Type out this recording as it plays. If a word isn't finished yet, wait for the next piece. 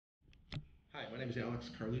Hi, my name is Alex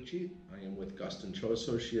Carlucci. I am with Gustan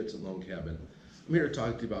Associates and Loan Cabin. I'm here to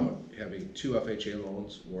talk to you about having two FHA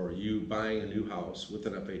loans or you buying a new house with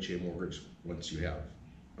an FHA mortgage once you have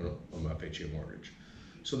an FHA mortgage.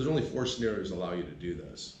 So there's only four scenarios that allow you to do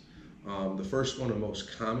this. The first one, the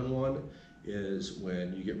most common one, is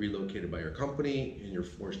when you get relocated by your company and you're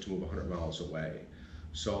forced to move 100 miles away.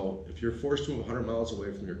 So if you're forced to move 100 miles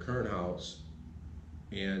away from your current house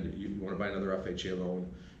and you want to buy another FHA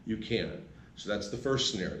loan, you can. So that's the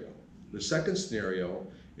first scenario. The second scenario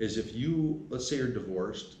is if you, let's say you're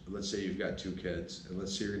divorced, let's say you've got two kids, and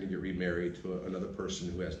let's say you're going to get remarried to another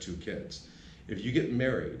person who has two kids. If you get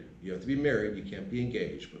married, you have to be married, you can't be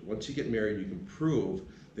engaged, but once you get married, you can prove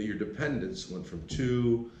that your dependents went from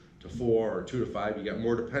 2 to 4 or 2 to 5. You got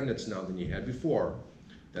more dependents now than you had before.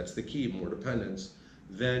 That's the key, more dependents.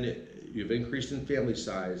 Then you've increased in family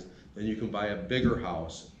size, then you can buy a bigger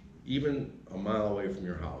house, even a mile away from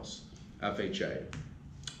your house. FHA.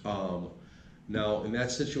 Now, in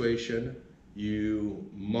that situation, you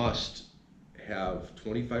must have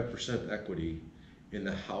 25% equity in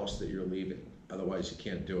the house that you're leaving. Otherwise, you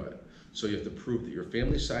can't do it. So you have to prove that your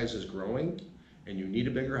family size is growing and you need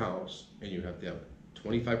a bigger house, and you have to have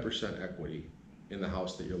 25% equity in the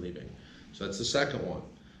house that you're leaving. So that's the second one.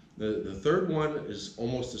 The third one is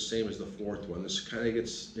almost the same as the fourth one. This kind of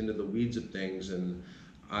gets into the weeds of things, and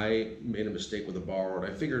I made a mistake with a borrower, and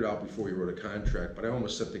I figured it out before he wrote a contract, but I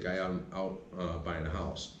almost sent the guy out buying a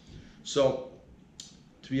house. So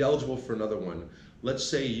to be eligible for another one, let's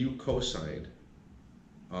say you co-signed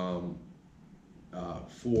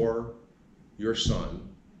for your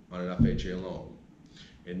son on an FHA loan,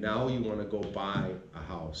 and now you want to go buy a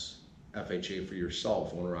house, FHA for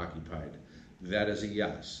yourself, owner occupied. That is a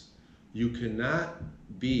yes. You cannot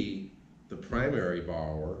be the primary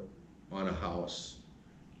borrower on a house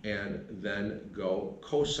and then go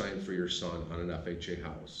co-sign for your son on an FHA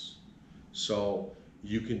house. So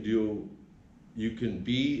you can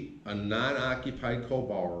be a non-occupied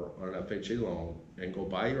co-borrower on an FHA loan and go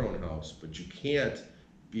buy your own house, but you can't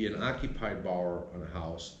be an occupied borrower on a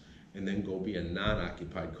house and then go be a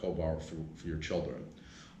non-occupied co-borrower for your children.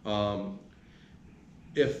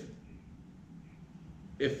 If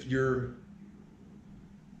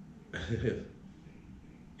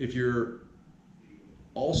you're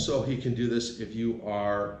also, he can do this if you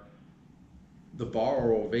are the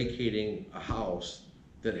borrower vacating a house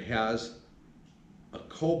that has a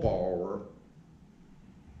co-borrower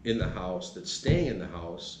in the house that's staying in the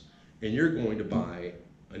house, and you're going to buy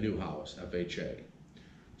a new house, FHA.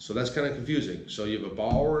 So that's kind of confusing. So you have a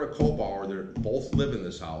borrower and a co-borrower that both live in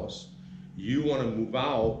this house. You want to move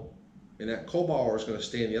out, and that co-borrower is going to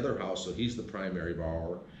stay in the other house, so he's the primary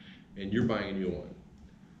borrower, and you're buying a new one.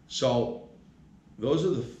 So those are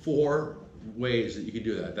the four ways that you can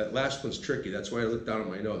do that. That last one's tricky. That's why I looked down at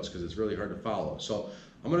my notes, because it's really hard to follow. So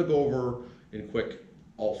I'm going to go over in quick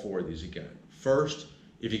all four of these again. First,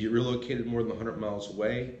 if you get relocated more than 100 miles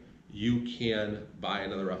away, you can buy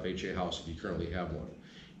another FHA house if you currently have one.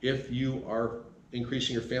 If you are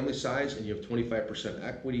increasing your family size and you have 25%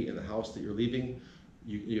 equity in the house that you're leaving,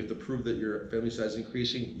 you have to prove that your family size is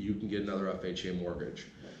increasing, you can get another FHA mortgage.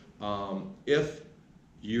 If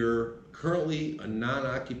you're currently a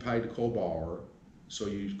non-occupied co-borrower, so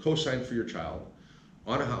you co-sign for your child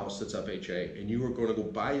on a house that's FHA, and you are going to go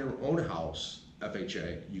buy your own house,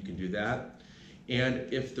 FHA, you can do that.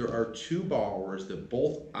 And if there are two borrowers that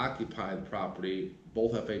both occupy the property,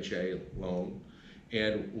 both FHA loan,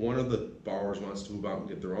 and one of the borrowers wants to move out and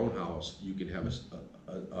get their own house, you can have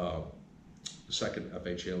a second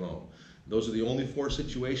FHA loan. Those are the only four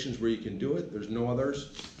situations where you can do it. There's no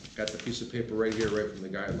others. Got the piece of paper right here, right from the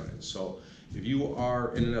guidelines. So if you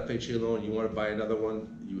are in an FHA loan and you want to buy another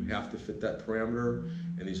one, you have to fit that parameter,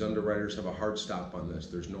 and these underwriters have a hard stop on this.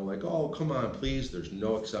 There's no like, oh, come on, please. There's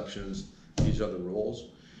no exceptions. These are the rules.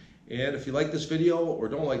 And if you like this video or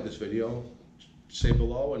don't like this video, say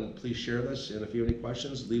below, and please share this. And if you have any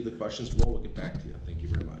questions, leave the questions below. We'll get back to you. Thank you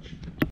very much.